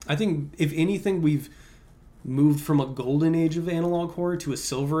I think, if anything, we've moved from a golden age of analog horror to a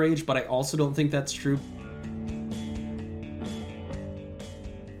silver age, but I also don't think that's true.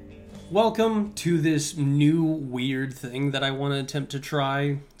 Welcome to this new weird thing that I want to attempt to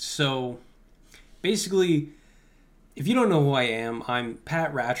try. So, basically, if you don't know who I am, I'm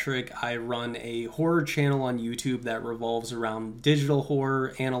Pat Ratrick. I run a horror channel on YouTube that revolves around digital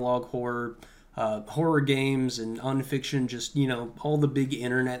horror, analog horror, horror games, and unfiction, just, all the big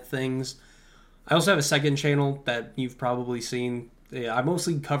internet things. I also have a second channel that you've probably seen. I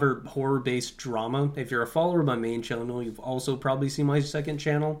mostly cover horror-based drama. If you're a follower of my main channel, you've also probably seen my second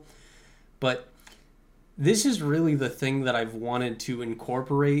channel. But this is really the thing that I've wanted to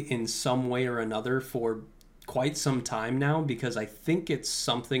incorporate in some way or another for quite some time now, because I think it's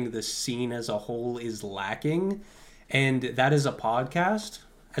something the scene as a whole is lacking, and that is a podcast.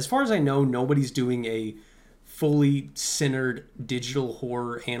 As far as I know, nobody's doing a fully centered digital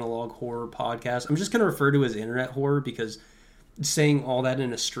horror, analog horror podcast. I'm just going to refer to it as internet horror because saying all that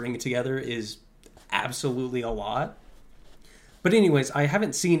in a string together is absolutely a lot. But anyways, I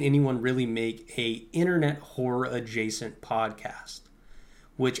haven't seen anyone really make a internet horror adjacent podcast,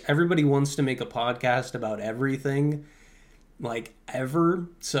 which everybody wants to make a podcast about everything, like ever.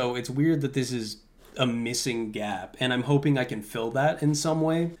 So it's weird that this is a missing gap, and I'm hoping I can fill that in some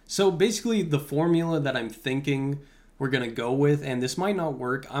way. So basically the formula that I'm thinking we're going to go with, and this might not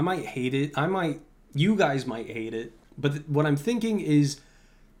work, I might hate it, you guys might hate it, but what I'm thinking is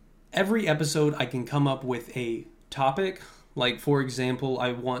every episode I can come up with a topic. Like, for example,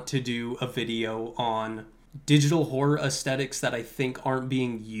 I want to do a video on digital horror aesthetics that I think aren't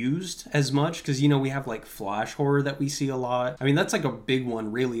being used as much, because, we have, like, flash horror that we see a lot. I mean, that's, like, a big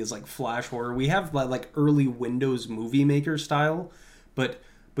one, really, is, like, flash horror. We have, like, early Windows Movie Maker style, but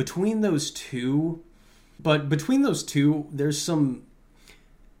between those two, there's some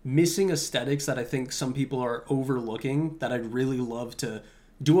missing aesthetics that I think some people are overlooking that I'd really love to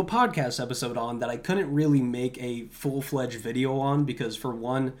do a podcast episode on, that I couldn't really make a full-fledged video on, because for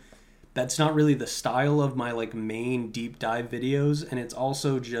one, that's not really the style of my main deep dive videos, and it's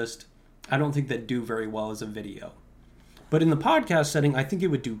also just, I don't think that do very well as a video. But in the podcast setting, I think it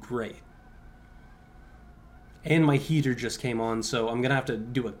would do great. And my heater just came on, so I'm gonna have to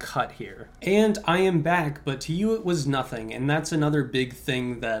do a cut here. And I am back, but to you it was nothing, and that's another big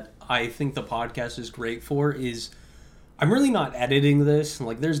thing that I think the podcast is great for, is I'm really not editing this.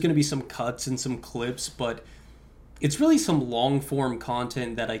 There's going to be some cuts and some clips, but it's really some long-form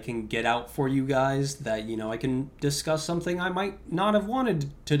content that I can get out for you guys that, I can discuss something I might not have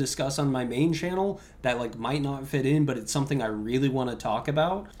wanted to discuss on my main channel that, might not fit in, but it's something I really want to talk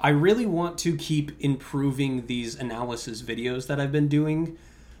about. I really want to keep improving these analysis videos that I've been doing.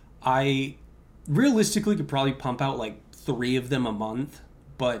 I realistically could probably pump out, 3 of them a month,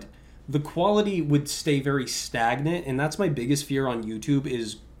 but the quality would stay very stagnant, and that's my biggest fear on YouTube,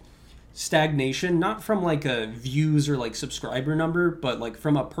 is stagnation, not from a views or subscriber number, but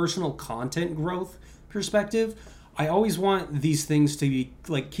from a personal content growth perspective. I always want these things to be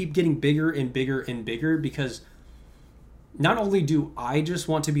keep getting bigger and bigger and bigger, because not only do I just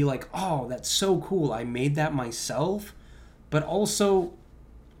want to be oh, that's so cool, I made that myself, but also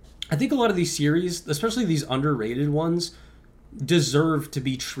I think a lot of these series, especially these underrated ones, deserve to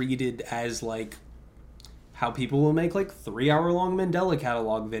be treated as how people will make 3-hour-long Mandela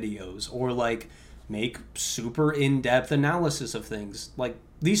catalog videos, or make super in-depth analysis of things.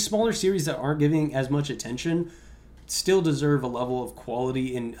 These smaller series that aren't getting as much attention still deserve a level of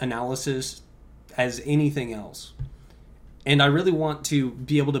quality in analysis as anything else. And I really want to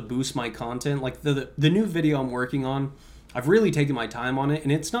be able to boost my content. The new video I'm working on, I've really taken my time on it,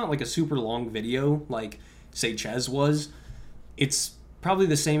 and it's not a super long video say Ches was. It's probably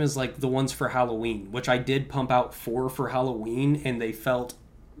the same as the ones for Halloween, which I did pump out 4 for Halloween, and they felt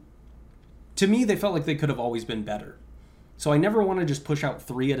like they could have always been better. So I never want to just push out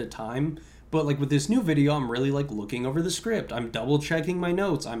 3 at a time, but with this new video, I'm really looking over the script. I'm double checking my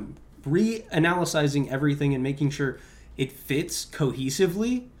notes. I'm reanalyzing everything and making sure it fits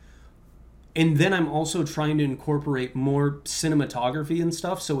cohesively. And then I'm also trying to incorporate more cinematography and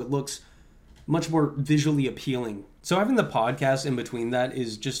stuff, so it looks much more visually appealing. So having the podcast in between that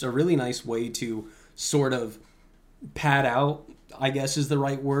is just a really nice way to sort of pad out, I guess is the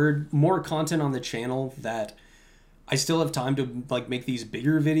right word, more content on the channel that I still have time to make these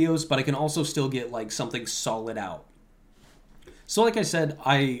bigger videos, but I can also still get something solid out. So like I said,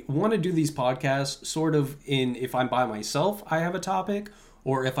 I want to do these podcasts sort of if I'm by myself, I have a topic,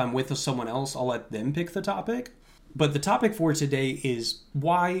 or if I'm with someone else, I'll let them pick the topic. But the topic for today is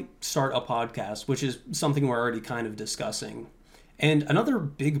why start a podcast, which is something we're already kind of discussing. And another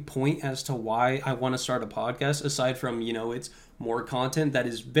big point as to why I want to start a podcast, aside from, it's more content that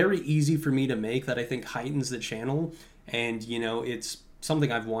is very easy for me to make that I think heightens the channel. And, it's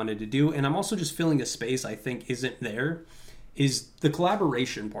something I've wanted to do. And I'm also just filling a space I think isn't there, is the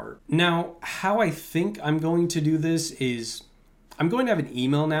collaboration part. Now, how I think I'm going to do this is I'm going to have an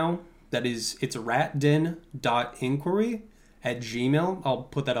email now it's ratden.inquiry@gmail. I'll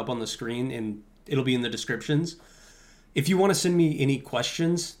put that up on the screen and it'll be in the descriptions. If you want to send me any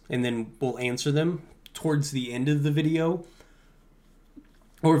questions, and then we'll answer them towards the end of the video,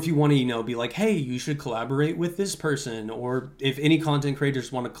 or if you want to, be like, hey, you should collaborate with this person, or if any content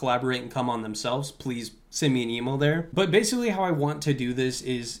creators want to collaborate and come on themselves, please send me an email there. But basically how I want to do this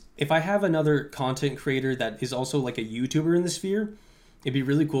is, if I have another content creator that is also like a YouTuber in the sphere, it'd be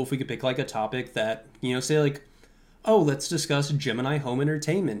really cool if we could pick like a topic that, say like, oh, let's discuss Gemini home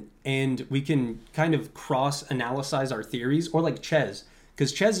entertainment. And we can kind of cross-analyze our theories, or like Ches,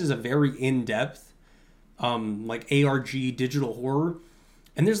 because Ches is a very in-depth, like ARG digital horror.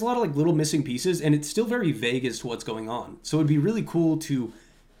 And there's a lot of like little missing pieces, and it's still very vague as to what's going on. So it'd be really cool to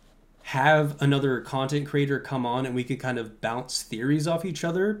have another content creator come on and we could kind of bounce theories off each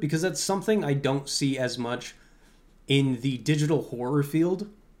other, because that's something I don't see as much in the digital horror field.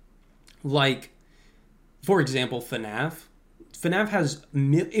 Like, for example, FNAF. FNAF has,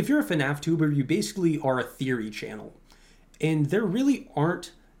 if you're a FNAF tuber, you basically are a theory channel. And there really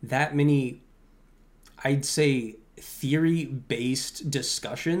aren't that many, I'd say, theory-based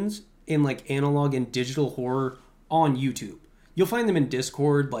discussions in like analog and digital horror on YouTube. You'll find them in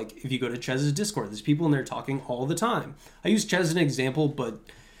Discord. Like if you go to Chez's Discord, there's people in there talking all the time. I use Chez as an example, but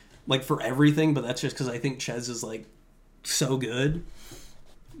like for everything, but that's just because I think Chez is like so good.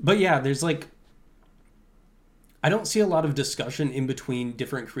 But yeah, there's like, I don't see a lot of discussion in between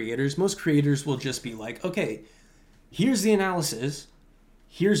different creators. Most creators will just be like, okay, here's the analysis.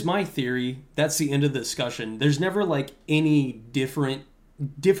 Here's my theory. That's the end of the discussion. There's never like any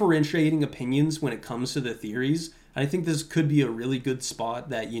differentiating opinions when it comes to the theories. And I think this could be a really good spot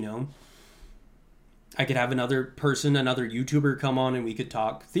that, I could have another person, another YouTuber come on and we could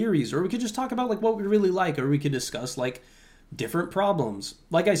talk theories, or we could just talk about like what we really like, or we could discuss like different problems.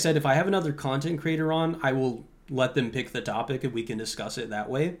 Like I said, if I have another content creator on, I will let them pick the topic and we can discuss it that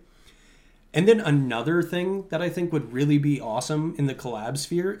way. And then another thing that I think would really be awesome in the collab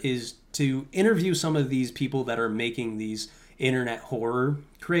sphere is to interview some of these people that are making these internet horror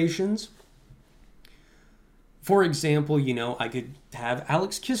creations. For example, I could have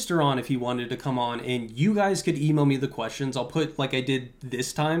Alex Kister on if he wanted to come on, and you guys could email me the questions. I'll put, like I did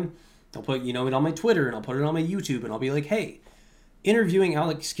this time, I'll put, it on my Twitter, and I'll put it on my YouTube, and I'll be like, hey, interviewing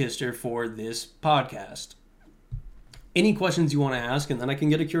Alex Kister for this podcast. Any questions you want to ask, and then I can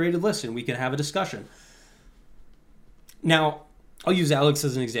get a curated list, and we can have a discussion. Now, I'll use Alex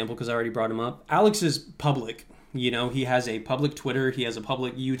as an example because I already brought him up. Alex is public. He has a public Twitter. He has a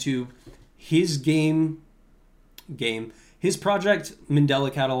public YouTube. His his project,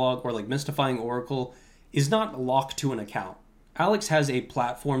 Mandela Catalog, or like Mystifying Oracle, is not locked to an account. Alex has a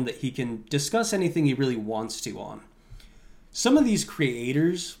platform that he can discuss anything he really wants to on. Some of these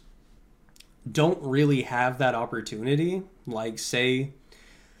creators don't really have that opportunity. Like, say,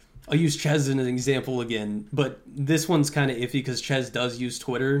 I'll use Ches as an example again, but this one's kind of iffy because Ches does use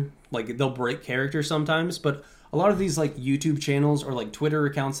Twitter. Like, they'll break character sometimes, but a lot of these like YouTube channels or like Twitter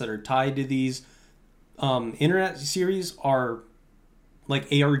accounts that are tied to these internet series are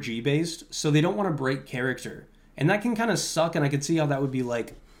like ARG based, so they don't want to break character. And that can kind of suck, and I could see how that would be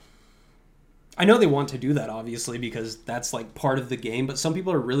like, I know they want to do that, obviously, because that's like part of the game, but some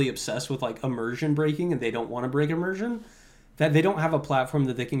people are really obsessed with like immersion breaking, and they don't want to break immersion, that they don't have a platform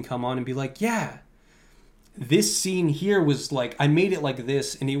that they can come on and be like, yeah, this scene here was like, I made it like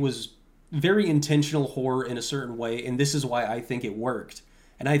this, and it was very intentional horror in a certain way, and this is why I think it worked.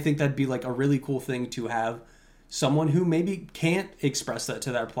 And I think that'd be like a really cool thing to have someone who maybe can't express that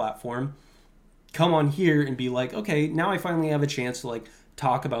to their platform come on here and be like, okay, now I finally have a chance to like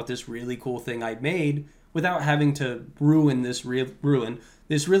talk about this really cool thing I made without having to ruin this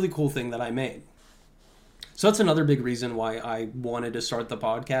really cool thing that I made. So that's another big reason why I wanted to start the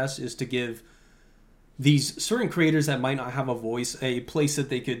podcast, is to give these certain creators that might not have a voice a place that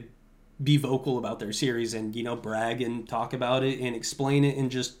they could be vocal about their series and, brag and talk about it and explain it and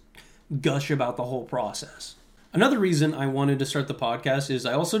just gush about the whole process. Another reason I wanted to start the podcast is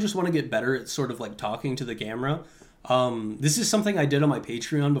I also just want to get better at sort of like talking to the camera. This is something I did on my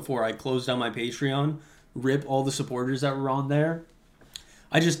Patreon before I closed down my Patreon. Rip all the supporters that were on there.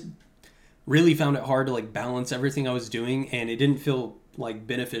 I just really found it hard to like balance everything I was doing, and it didn't feel like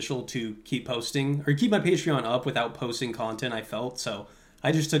beneficial to keep posting or keep my Patreon up without posting content, I felt. So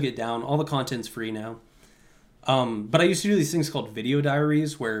I just took it down. All the content's free now. But I used to do these things called video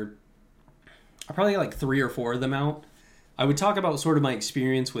diaries where I probably got like 3 or 4 of them out. I would talk about sort of my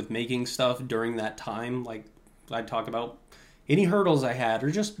experience with making stuff during that time. Like I'd talk about any hurdles I had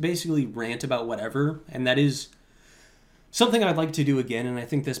or just basically rant about whatever. And that is something I'd like to do again. And I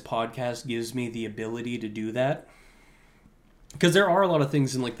think this podcast gives me the ability to do that. Because there are a lot of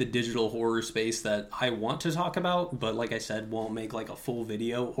things in like the digital horror space that I want to talk about, but like I said, won't make like a full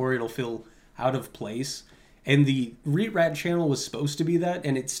video or it'll feel out of place. And the Reet Rat channel was supposed to be that,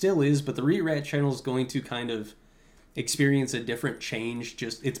 and it still is, but the Reet Rat channel is going to kind of experience a different change.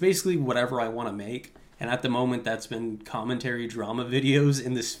 Just it's basically whatever I want to make. And at the moment, that's been commentary drama videos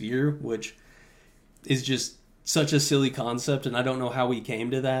in the sphere, which is just such a silly concept, and I don't know how we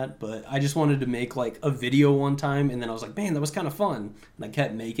came to that, but I just wanted to make like a video one time, and then I was like, man, that was kind of fun, and I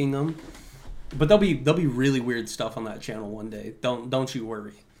kept making them. But there'll be really weird stuff on that channel one day. Don't you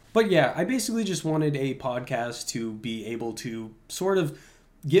worry. But yeah, I basically just wanted a podcast to be able to sort of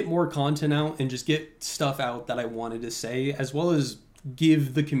get more content out and just get stuff out that I wanted to say, as well as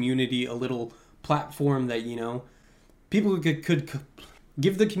give the community a little platform that, you know, people could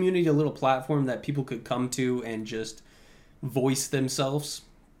give the community a little platform that people could come to and just voice themselves,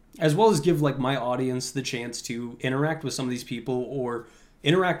 as well as give like my audience the chance to interact with some of these people or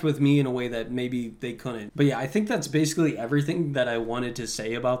interact with me in a way that maybe they couldn't. But yeah, I think that's basically everything that I wanted to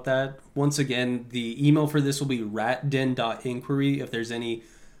say about that. Once again, the email for this will be ratden.inquiry if there's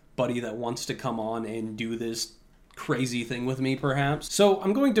anybody that wants to come on and do this crazy thing with me, perhaps. So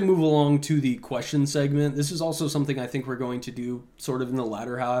I'm going to move along to the question segment. This is also something I think we're going to do sort of in the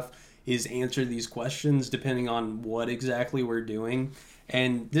latter half, is answer these questions depending on what exactly we're doing.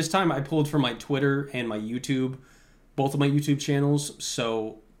 And this time I pulled from my Twitter and my YouTube, both of my YouTube channels.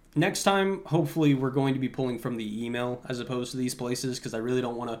 So next time, hopefully we're going to be pulling from the email as opposed to these places, because I really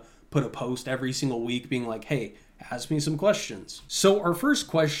don't want to put a post every single week being like, hey, ask me some questions. So our first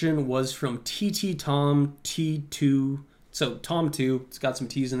question was from TT Tom T2. So Tom 2, it's got some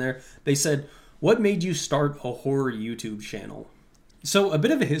T's in there. They said, what made you start a horror YouTube channel? So a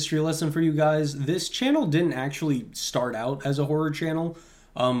bit of a history lesson for you guys. This channel didn't actually start out as a horror channel.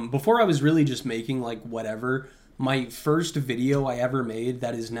 Before I was really just making like whatever. My first video I ever made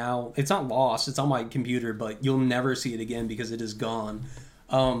that is now, it's not lost, it's on my computer, but you'll never see it again because it is gone.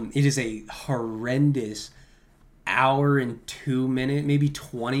 It is a horrendous hour and 2 minute, maybe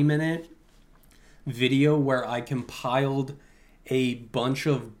 20-minute video where I compiled a bunch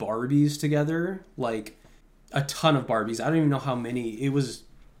of Barbies together, like a ton of Barbies. I don't even know how many it was,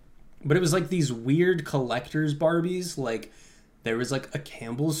 but it was like these weird collector's Barbies. Like there was like a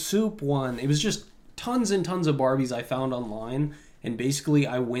Campbell's soup one. It was just tons and tons of Barbies I found online, and basically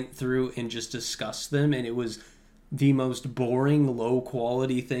I went through and just discussed them, and it was the most boring, low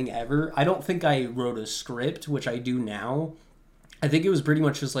quality thing ever. I don't think I wrote a script, which I do now. I think it was pretty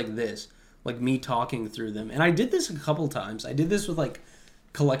much just like this, like me talking through them. And I did this a couple times. I did this with like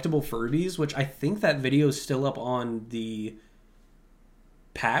collectible Furbies, which I think that video is still up on the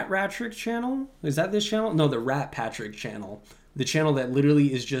Pat Ratrick channel. Is that this channel? No, the Rat Patrick channel. The channel that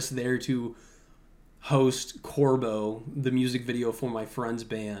literally is just there to host Corbo, the music video for my friend's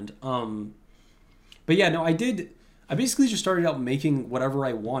band. But yeah, no, I basically just started out making whatever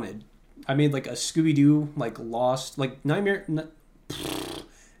I wanted. I made like a Scooby-Doo, like Lost, like Night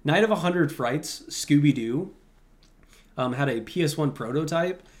of 100 Frights Scooby-Doo. Had a PS1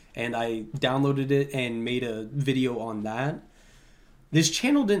 prototype, and I downloaded it and made a video on that. This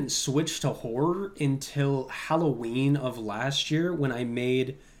channel didn't switch to horror until Halloween of last year, when I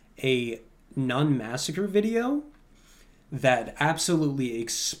made a Nun Massacre video that absolutely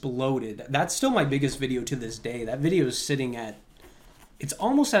exploded. That's still my biggest video to this day. That video is sitting at, it's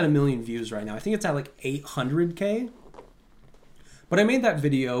almost at 1 million views right now. I think it's at like 800K. But I made that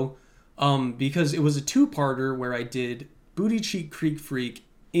video because it was a 2-parter where I did Booty Cheek Creek Freak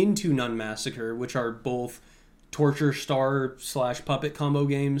into Nun Massacre, which are both torture star / puppet combo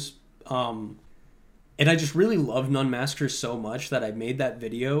games. And I just really love Nun Massacre so much that I made that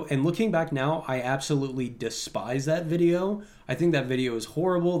video. And looking back now, I absolutely despise that video. I think that video is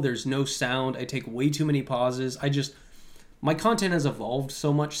horrible. There's no sound. I take way too many pauses. My content has evolved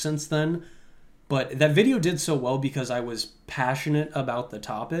so much since then. But that video did so well because I was passionate about the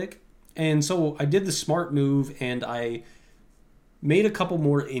topic. And so I did the smart move, and I made a couple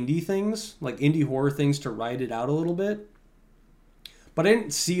more indie things, like indie horror things, to ride it out a little bit. But I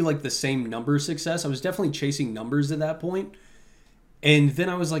didn't see like the same number success. I was definitely chasing numbers at that point. And then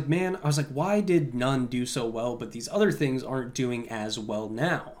I was like, man, why did none do so well, but these other things aren't doing as well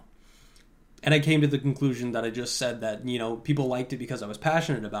now? And I came to the conclusion that I just said, that, people liked it because I was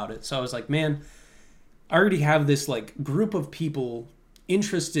passionate about it. So I was like, man, I already have this like group of people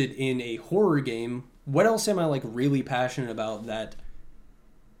interested in a horror game. What else am I like really passionate about that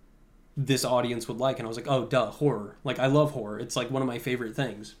this audience would like? And I was like, oh, duh, horror. Like, I love horror. It's like one of my favorite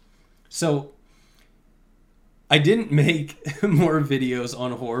things. So I didn't make more videos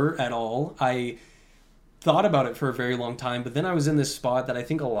on horror at all. I thought about it for a very long time, but then I was in this spot that I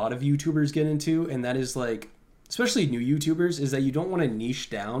think a lot of YouTubers get into, and that is like, especially new YouTubers, is that you don't want to niche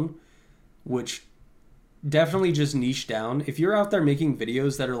down, which definitely just niche down. If you're out there making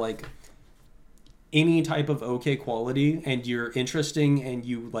videos that are like any type of okay quality and you're interesting and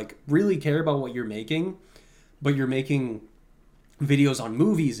you like really care about what you're making, but you're making videos on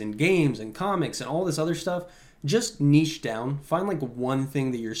movies and games and comics and all this other stuff, just niche down. Find like one thing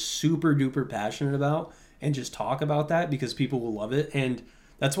that you're super duper passionate about and just talk about that, because people will love it. And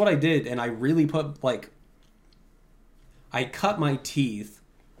that's what I did. And I really I cut my teeth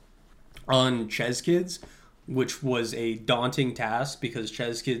on Ches Kids, which was a daunting task because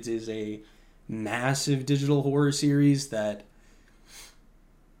Ches Kids is a massive digital horror series that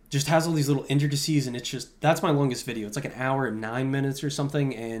just has all these little intricacies, and that's my longest video. It's like an hour and 9 minutes or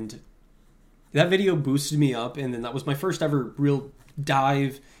something, and that video boosted me up, and then that was my first ever real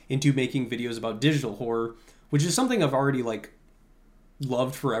dive into making videos about digital horror, which is something I've already like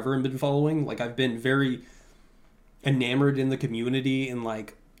loved forever and been following. Like, I've been very enamored in the community, and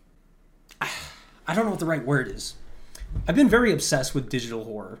like, I don't know what the right word is. I've been very obsessed with digital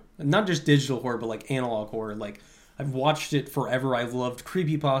horror. Not just digital horror, but like analog horror. Like, I've watched it forever. I loved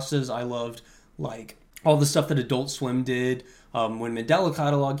creepypastas. I loved like all the stuff that Adult Swim did. When Mandela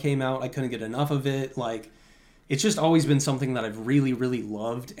Catalog came out, I couldn't get enough of it. Like, it's just always been something that I've really, really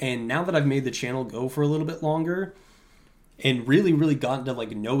loved. And now that I've made the channel go for a little bit longer and really, really gotten to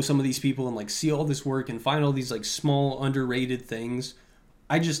like know some of these people and like see all this work and find all these like small underrated things,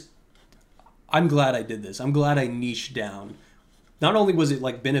 I'm glad I did this. I'm glad I niched down. Not only was it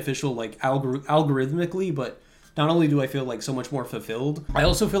like beneficial like algorithmically, but not only do I feel like so much more fulfilled, I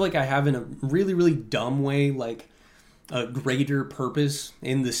also feel like I have, in a really, really dumb way, like a greater purpose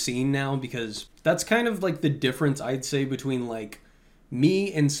in the scene now, because that's kind of like the difference, I'd say, between like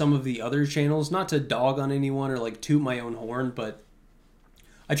me and some of the other channels. Not to dog on anyone or like toot my own horn, but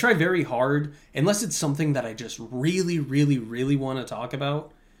I try very hard, unless it's something that I just really, really, really want to talk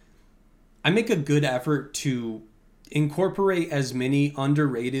about, I make a good effort to incorporate as many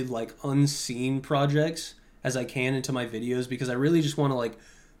underrated, like unseen projects as I can into my videos, because I really just want to like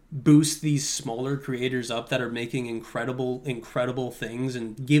boost these smaller creators up that are making incredible, incredible things,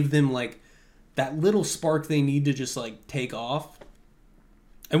 and give them like that little spark they need to just like take off.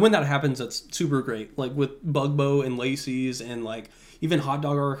 And when that happens, that's super great. Like with Bugbo and Lacey's, and like even Hot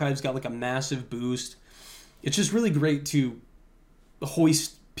Dog Archives got like a massive boost. It's just really great to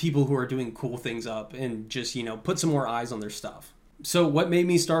hoist people who are doing cool things up and just, put some more eyes on their stuff. So what made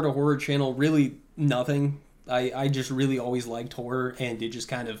me start a horror channel? Really nothing. I just really always liked horror, and I just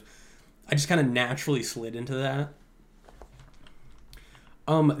kind of naturally slid into that.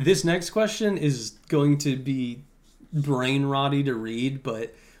 This next question is going to be brain rotty to read,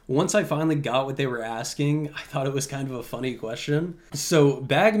 but once I finally got what they were asking, I thought it was kind of a funny question. So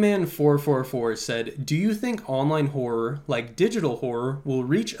Bagman444 said, do you think online horror, like digital horror, will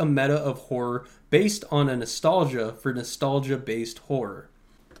reach a meta of horror based on a nostalgia for nostalgia-based horror?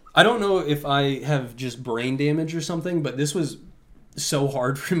 I don't know if I have just brain damage or something, but this was so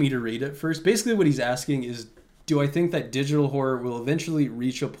hard for me to read at first. Basically what he's asking is, do I think that digital horror will eventually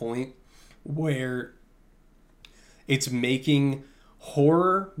reach a point where it's making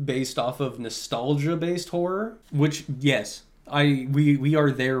horror based off of nostalgia-based horror? Which, yes, we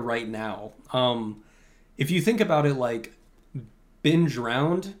are there right now. If you think about it, like Binge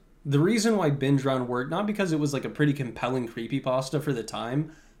Round, the reason why Binge Round worked, not because it was like a pretty compelling creepypasta for the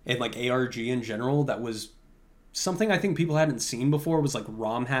time, and like ARG in general, that was something I think people hadn't seen before, was like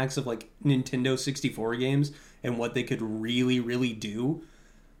ROM hacks of like Nintendo 64 games and what they could really, really do.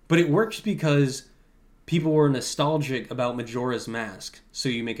 But it worked because people were nostalgic about Majora's Mask. So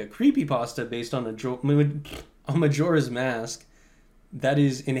you make a creepypasta based on a Majora's Mask that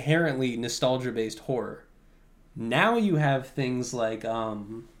is inherently nostalgia-based horror. Now you have things like,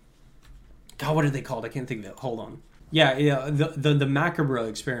 God, what are they called? I can't think of it. Hold on. Yeah, the Macabre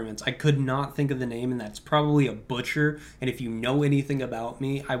experiments. I could not think of the name, and that's probably a butcher. And if you know anything about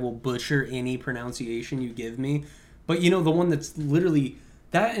me, I will butcher any pronunciation you give me. But the one that's literally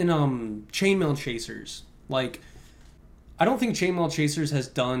that, and Chainmail Chasers. Like, I don't think Chainmail Chasers has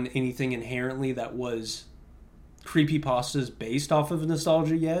done anything inherently that was creepypastas based off of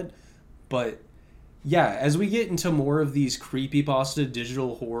nostalgia yet, but yeah, as we get into more of these creepypasta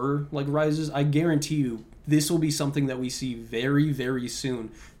digital horror like rises, I guarantee you this will be something that we see very, very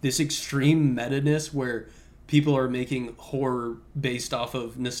soon. This extreme meta-ness where people are making horror based off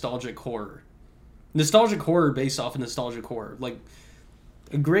of nostalgic horror. Nostalgic horror based off of nostalgic horror. Like,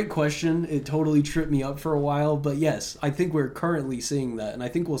 a great question. It totally tripped me up for a while, but yes, I think we're currently seeing that, and I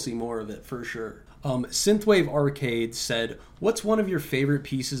think we'll see more of it for sure. Synthwave Arcade said, "What's one of your favorite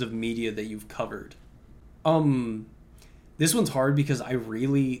pieces of media that you've covered?" This one's hard because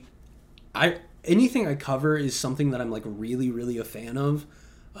anything I cover is something that I'm like really, really a fan of.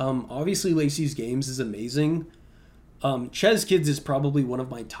 Obviously Lacey's Games is amazing. Ches Kids is probably one of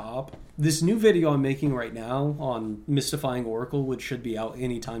my top. This new video I'm making right now on Mystifying Oracle, which should be out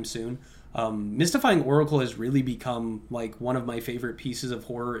anytime soon. Mystifying Oracle has really become like one of my favorite pieces of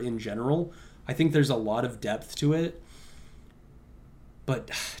horror in general. I think there's a lot of depth to it.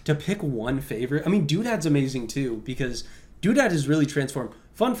 But to pick one favorite, I mean, Doodad's amazing too, because Doodad has really transformed.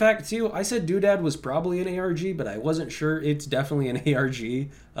 Fun fact too, I said Doodad was probably an ARG, but I wasn't sure. It's definitely an ARG.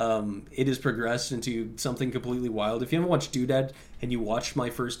 It has progressed into something completely wild. If you haven't watched Doodad and you watched my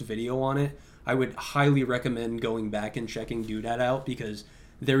first video on it, I would highly recommend going back and checking Doodad out because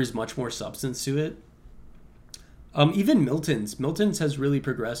there is much more substance to it. Even Milton's has really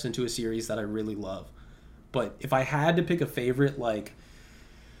progressed into a series that I really love. But if I had to pick a favorite, like,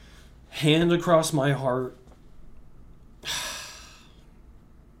 hand across my heart,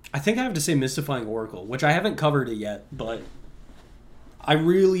 I think I have to say Mystifying Oracle, which I haven't covered it yet, but I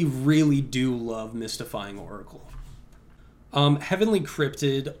really, really do love Mystifying Oracle. Heavenly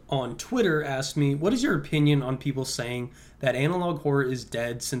Cryptid on Twitter asked me, "What is your opinion on people saying that analog horror is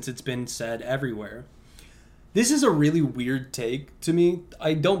dead since it's been said everywhere?" This is a really weird take to me.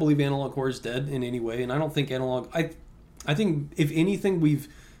 I don't believe analog horror is dead in any way, and I don't think analog... I think, if anything, we've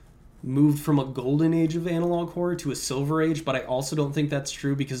moved from a golden age of analog horror to a silver age, but I also don't think that's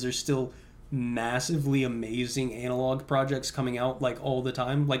true because there's still massively amazing analog projects coming out like all the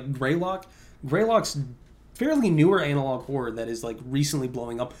time. Like Greylock. Greylock's fairly newer analog horror that is like recently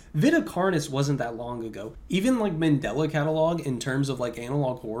blowing up. Vita Carnis wasn't that long ago. Even like Mandela Catalog in terms of like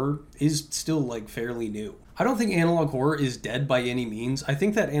analog horror is still like fairly new. I don't think analog horror is dead by any means. I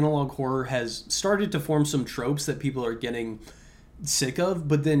think that analog horror has started to form some tropes that people are getting sick of,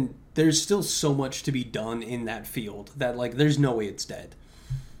 but then there's still so much to be done in that field that like there's no way it's dead.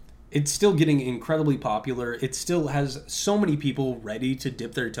 It's still getting incredibly popular. It still has so many people ready to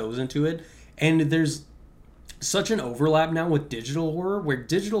dip their toes into it, and there's such an overlap now with digital horror, where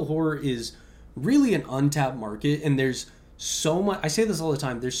digital horror is really an untapped market, and there's so much, I say this all the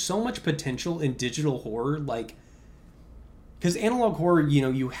time, there's so much potential in digital horror, like, because analog horror, you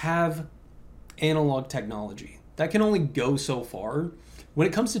know, you have analog technology that can only go so far. When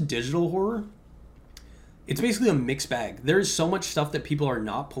it comes to digital horror, it's basically a mixed bag. There's so much stuff that people are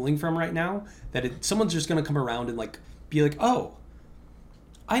not pulling from right now that someone's just going to come around and like be like, oh,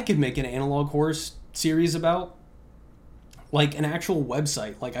 I could make an analog horror series about like an actual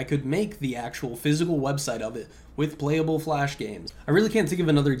website. Like I could make the actual physical website of it with playable Flash games. I really can't think of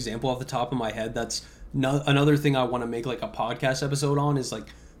another example off the top of my head. That's another thing I want to make like a podcast episode on, is like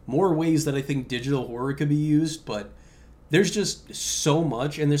more ways that I think digital horror could be used, but there's just so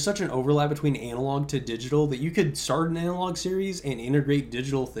much, and there's such an overlap between analog to digital that you could start an analog series and integrate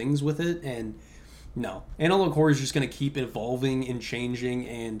digital things with it, and no. Analog horror is just going to keep evolving and changing,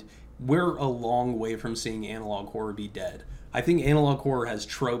 and we're a long way from seeing analog horror be dead. I think analog horror has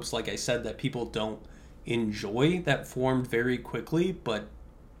tropes, like I said, that people don't enjoy, that formed very quickly, but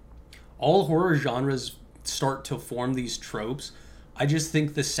all horror genres start to form these tropes. I just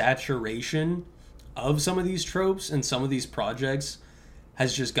think the saturation of some of these tropes and some of these projects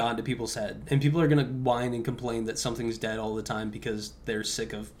has just gotten to people's head, and people are going to whine and complain that something's dead all the time because they're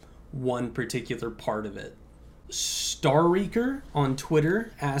sick of one particular part of it. Starreaker on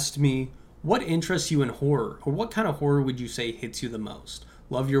Twitter asked me, "What interests you in horror, or what kind of horror would you say hits you the most?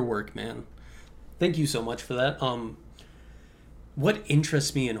 Love your work, man." Thank you so much for that. What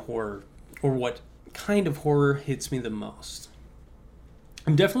interests me in horror, or what kind of horror hits me the most?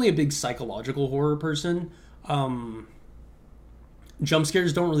 I'm definitely a big psychological horror person. Jump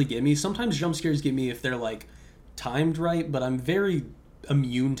scares don't really get me. Sometimes jump scares get me if they're like timed right, but I'm very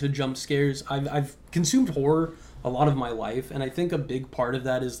immune to jump scares. I've consumed horror a lot of my life, and I think a big part of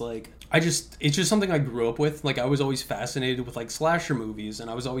that is like it's just something I grew up with. Like I was always fascinated with like slasher movies, and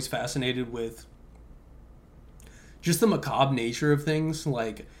I was always fascinated with just the macabre nature of things.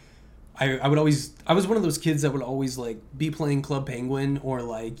 Like I was one of those kids that would always like be playing Club Penguin or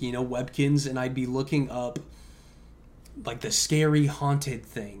like, you know, Webkins, and I'd be looking up like the scary haunted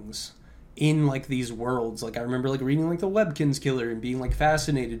things in like these worlds. Like I remember like reading like the Webkins Killer and being like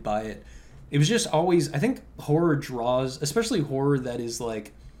fascinated by it. It was just always, I think horror draws, especially horror that is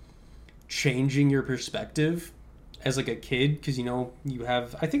like changing your perspective as like a kid, because you know you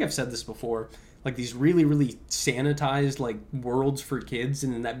have, I think I've said this before, like these really really sanitized like worlds for kids,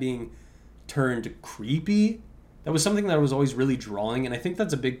 and then that being turned creepy. That was something that I was always really drawing, and I think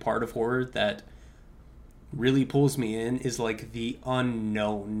that's a big part of horror that really pulls me in, is like the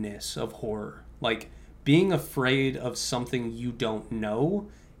unknownness of horror. Like being afraid of something you don't know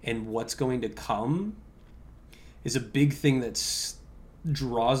and what's going to come is a big thing that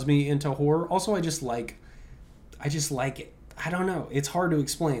draws me into horror. Also, I just like it. I don't know. It's hard to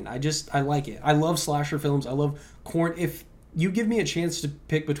explain. I like it. I love slasher films. I love corn. If you give me a chance to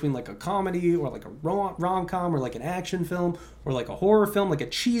pick between like a comedy or like a rom-com or like an action film or like a horror film, like a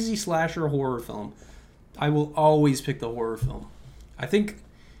cheesy slasher horror film, I will always pick the horror film. I think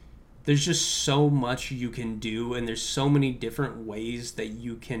there's just so much you can do, and there's so many different ways that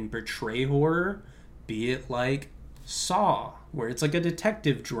you can portray horror, be it like Saw, where it's like a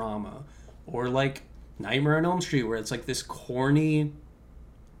detective drama, or like Nightmare on Elm Street, where it's like this corny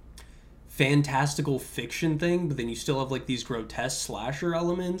fantastical fiction thing, but then you still have like these grotesque slasher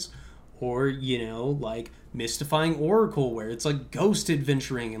elements, or, you know, like Mystifying Oracle, where it's like ghost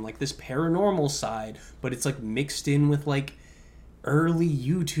adventuring and like this paranormal side, but it's like mixed in with like early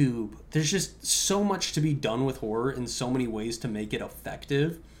YouTube. There's just so much to be done with horror and so many ways to make it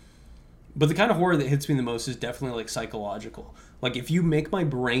effective. But the kind of horror that hits me the most is definitely like psychological. Like if you make my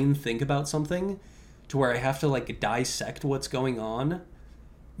brain think about something to where I have to like dissect what's going on,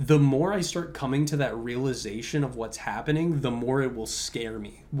 the more I start coming to that realization of what's happening, the more it will scare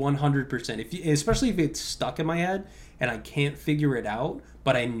me. 100%. Especially if it's stuck in my head and I can't figure it out,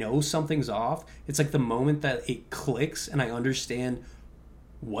 but I know something's off. It's like the moment that it clicks and I understand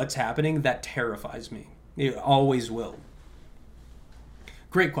what's happening, that terrifies me. It always will.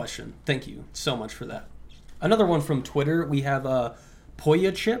 Great question. Thank you so much for that. Another one from Twitter. We have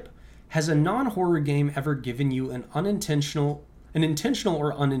Poya Chip. Has a non-horror game ever given you an intentional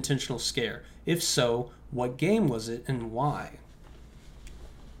or unintentional scare? If so, what game was it and why?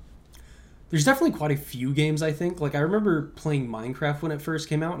 There's definitely quite a few games, I think. Like, I remember playing Minecraft when it first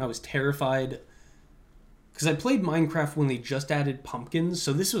came out, and I was terrified because I played Minecraft when they just added pumpkins.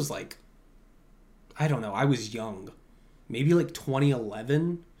 So this was like, I don't know, I was young. Maybe like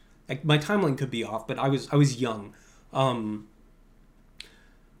 2011. Like, my timeline could be off, but I was young. I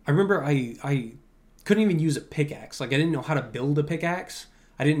remember I couldn't even use a pickaxe. Like, I didn't know how to build a pickaxe.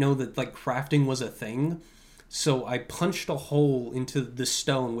 I didn't know that like crafting was a thing. So I punched a hole into the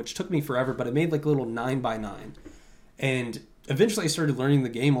stone, which took me forever, but it made like a little 9x9. And eventually I started learning the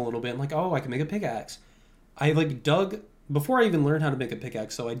game a little bit. I'm like, oh, I can make a pickaxe. I like dug, before I even learned how to make a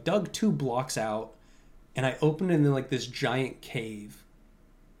pickaxe, so I dug 2 blocks out and I opened it in like this giant cave.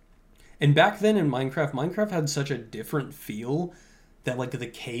 And back then in Minecraft had such a different feel that like the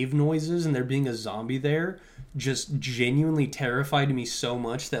cave noises and there being a zombie there just genuinely terrified me so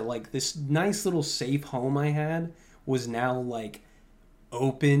much that like this nice little safe home I had was now like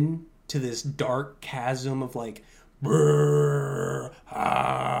open to this dark chasm of like brrr,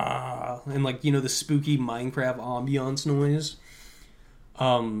 ah, and like, you know, the spooky Minecraft ambiance noise.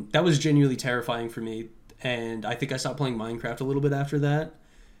 That was genuinely terrifying for me, and I think I stopped playing Minecraft a little bit after that.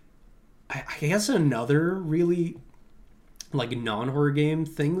 I guess another really like non-horror game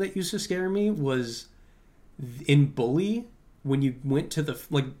thing that used to scare me was in Bully, when you went to the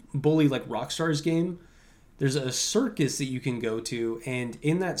like Bully like Rockstar's game, there's a circus that you can go to, and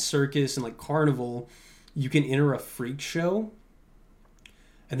in that circus and like carnival you can enter a freak show,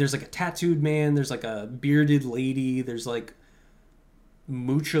 and there's like a tattooed man, there's like a bearded lady, there's like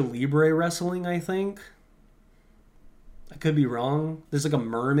Mucha Libre wrestling, I think. I could be wrong. There's like a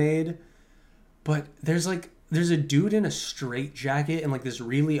mermaid, but there's a dude in a straitjacket and like this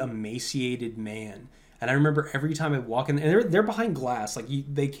really emaciated man. And I remember every time I walk in, and they're behind glass, like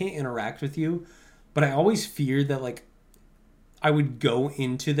they can't interact with you. But I always feared that like I would go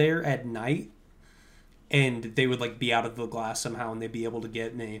into there at night and they would like be out of the glass somehow and they'd be able to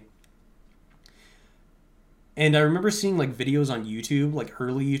get me. And I remember seeing like videos on YouTube, like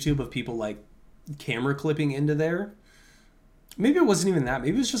early YouTube, of people like camera clipping into there. Maybe it wasn't even that.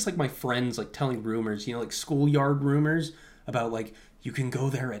 Maybe it was just like my friends like telling rumors, you know, like schoolyard rumors about like you can go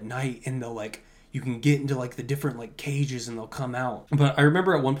there at night and they'll like, you can get into like the different like cages and they'll come out. But I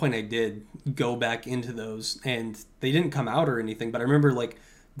remember at one point I did go back into those and they didn't come out or anything. But I remember like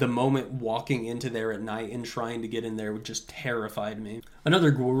the moment walking into there at night and trying to get in there just terrified me.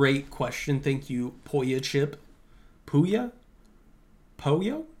 Another great question. Thank you, Poya Chip. Puya?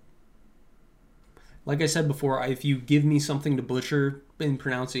 Poyo? Like I said before, if you give me something to butcher in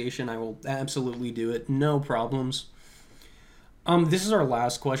pronunciation, I will absolutely do it. No problems. This is our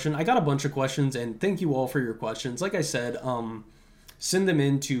last question. I got a bunch of questions, and thank you all for your questions. Like I said, send them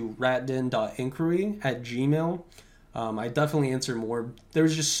in to ratden.inquiry@gmail.com. I definitely answer more.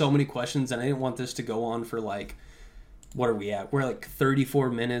 There's just so many questions, and I didn't want this to go on for like, what are we at? We're like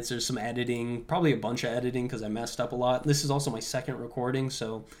 34 minutes. There's some editing, probably a bunch of editing because I messed up a lot. This is also my second recording,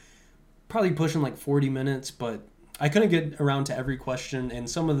 so probably pushing like 40 minutes, but I couldn't get around to every question, and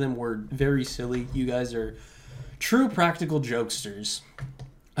some of them were very silly. You guys are true practical jokesters.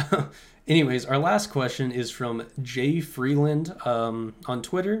 Anyways, our last question is from Jay Freeland on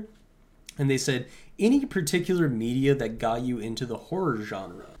Twitter, and they said, any particular media that got you into the horror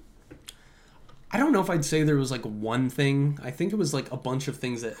genre? I don't know if I'd say there was like one thing. I think it was like a bunch of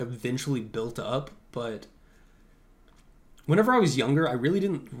things that eventually built up, but whenever I was younger, I really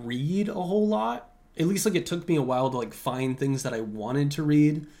didn't read a whole lot. At least like it took me a while to like find things that I wanted to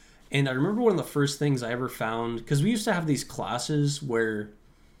read. And I remember one of the first things I ever found, because we used to have these classes where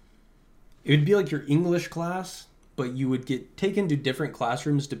it would be like your English class, but you would get taken to different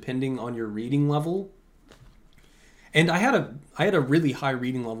classrooms depending on your reading level. And I had a really high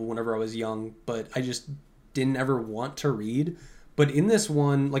reading level whenever I was young, but I just didn't ever want to read. But in this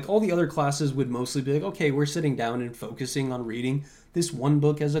one, like all the other classes would mostly be like, okay, we're sitting down and focusing on reading this one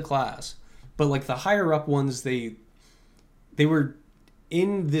book as a class. But like the higher up ones, they were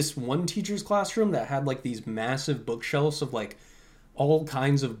in this one teacher's classroom that had like these massive bookshelves of like all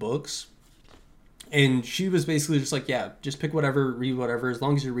kinds of books. And she was basically just like, yeah, just pick whatever, read whatever. As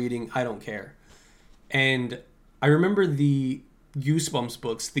long as you're reading, I don't care. And I remember the Goosebumps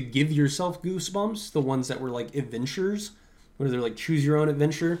books, the Give Yourself Goosebumps, the ones that were like adventures, where they're like choose your own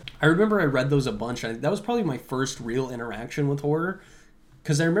adventure. I remember I read those a bunch. And that was probably my first real interaction with horror.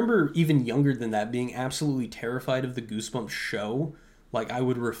 Because I remember even younger than that being absolutely terrified of the Goosebumps show. Like I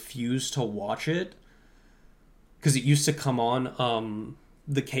would refuse to watch it. Because it used to come on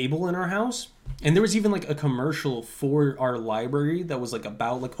the cable in our house. And there was even like a commercial for our library that was like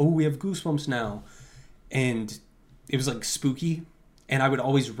about like, oh, we have Goosebumps now. And it was like spooky. And I would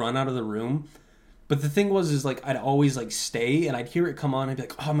always run out of the room. But the thing was like I'd always like stay and I'd hear it come on and I'd be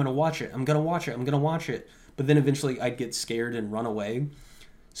like, oh, I'm going to watch it. I'm going to watch it. I'm going to watch it. But then eventually I'd get scared and run away.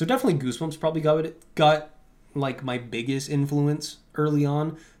 So definitely Goosebumps probably got like my biggest influence early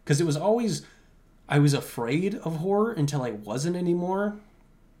on. Because it was always, I was afraid of horror until I wasn't anymore.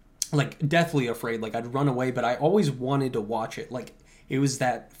 Like deathly afraid. Like I'd run away, but I always wanted to watch it. Like it was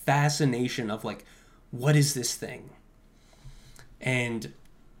that fascination of like, what is this thing? And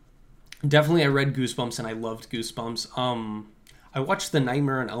definitely I read Goosebumps and I loved Goosebumps. I watched the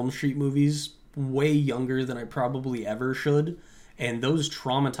Nightmare on Elm Street movies way younger than I probably ever should. And those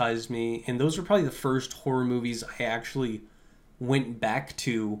traumatized me. And those were probably the first horror movies I actually went back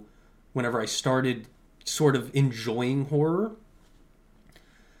to whenever I started sort of enjoying horror.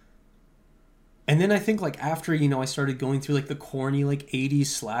 And then I think like after, I started going through like the corny like 80s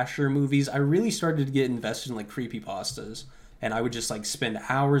slasher movies, I really started to get invested in like creepypastas. And I would just like spend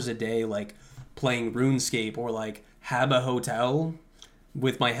hours a day like playing RuneScape or like Habba Hotel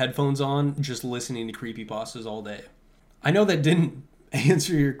with my headphones on, just listening to creepypastas all day. I know that didn't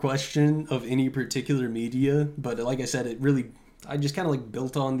answer your question of any particular media, but like I said, I just kind of like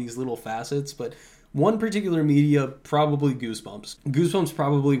built on these little facets, but one particular media, probably Goosebumps. Goosebumps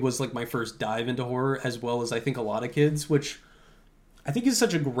probably was like my first dive into horror, as well as I think a lot of kids, which I think is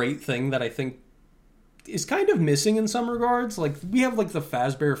such a great thing that I think is kind of missing in some regards. Like we have like the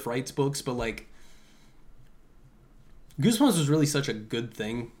Fazbear Frights books, but like Goosebumps was really such a good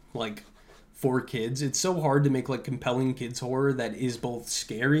thing, like for kids. It's so hard to make like compelling kids horror that is both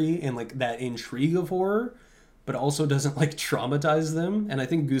scary and like that intrigue of horror, but also doesn't like traumatize them. And I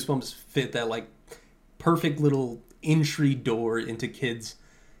think Goosebumps fit that like perfect little entry door into kids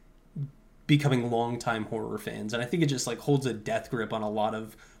becoming longtime horror fans. And I think it just like holds a death grip on a lot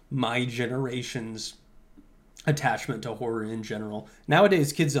of my generation's attachment to horror in general.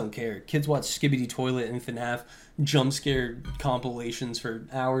 Nowadays, kids don't care. Kids watch Skibbity Toilet and FNAF jump scare compilations for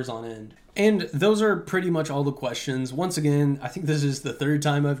hours on end. And those are pretty much all the questions. Once again, I think this is the third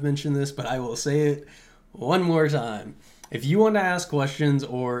time I've mentioned this, but I will say it one more time. If you want to ask questions,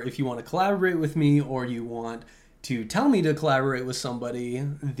 or if you want to collaborate with me, or you want to tell me to collaborate with somebody,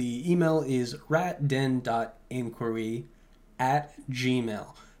 the email is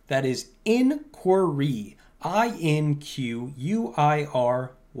ratden.inquiry@gmail.com. That is inquiry, INQUIRY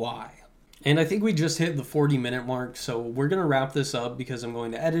why. And I think we just hit the 40-minute mark, so we're going to wrap this up because I'm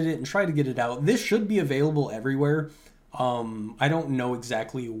going to edit it and try to get it out. This should be available everywhere. I don't know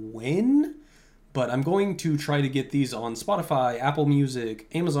exactly when, but I'm going to try to get these on Spotify, Apple Music,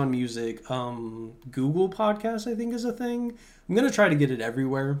 Amazon Music, Google Podcasts, I think is a thing. I'm going to try to get it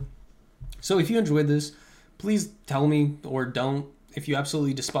everywhere. So if you enjoyed this, please tell me, or don't. If you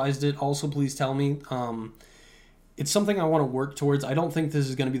absolutely despised it, also please tell me. It's something I want to work towards. I don't think this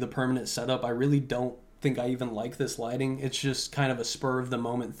is going to be the permanent setup. I really don't think I even like this lighting. It's just kind of a spur of the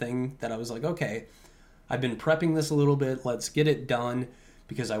moment thing that I was like, okay, I've been prepping this a little bit. Let's get it done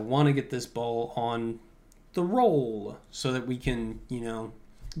because I want to get this ball on the roll so that we can,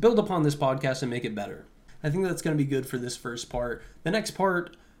 build upon this podcast and make it better. I think that's going to be good for this first part. The next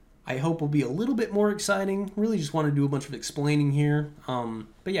part, I hope, will be a little bit more exciting. Really just want to do a bunch of explaining here.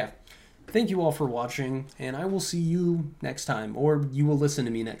 But yeah. Thank you all for watching, and I will see you next time, or you will listen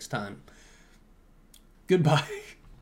to me next time. Goodbye.